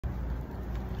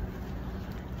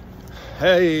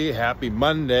Hey, happy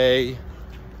Monday.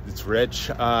 It's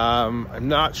Rich. I'm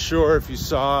not sure if you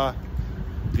saw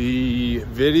the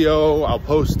video. I'll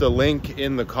post a link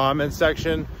in the comment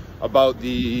section about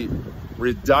the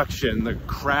reduction, the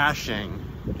crashing,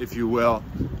 if you will,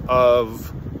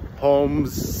 of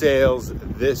homes sales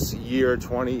this year,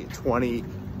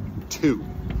 2022.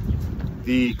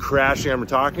 The crashing I'm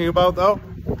talking about, though,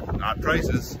 not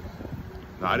prices,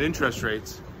 not interest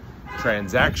rates,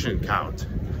 transaction count.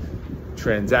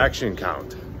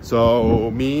 So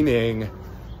meaning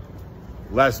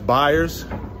less buyers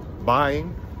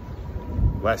buying,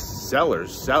 less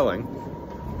sellers selling.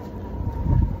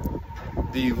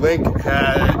 The link it's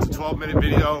a 12-minute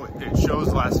video. It shows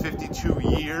the last 52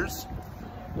 years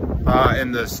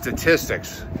and the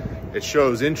statistics. It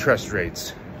shows interest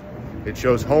rates. It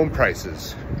shows home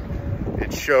prices.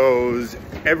 It shows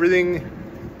everything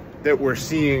that we're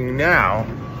seeing now.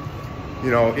 You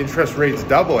know, interest rates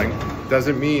doubling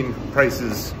doesn't mean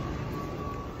prices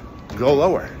go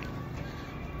lower.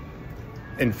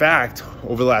 In fact,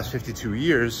 over the last 52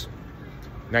 years,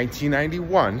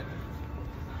 1991,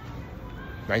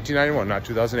 not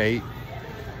 2008,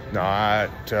 not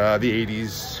the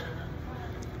 80s,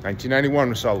 1991,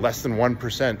 we saw less than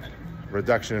 1%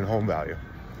 reduction in home value.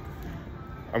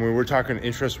 I mean, we're talking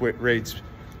interest rates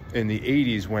in the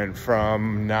 80s went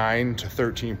from 9 to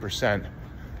 13%,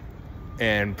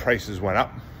 and prices went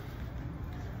up.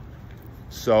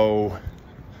 So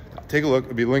take a look.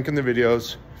 It'll be a link in the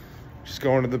videos. Just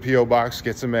go into the P.O. box,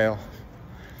 get some mail,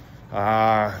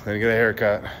 then get a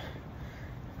haircut,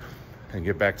 and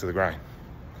get back to the grind.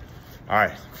 All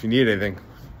right, if you need anything,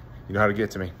 you know how to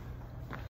get to me.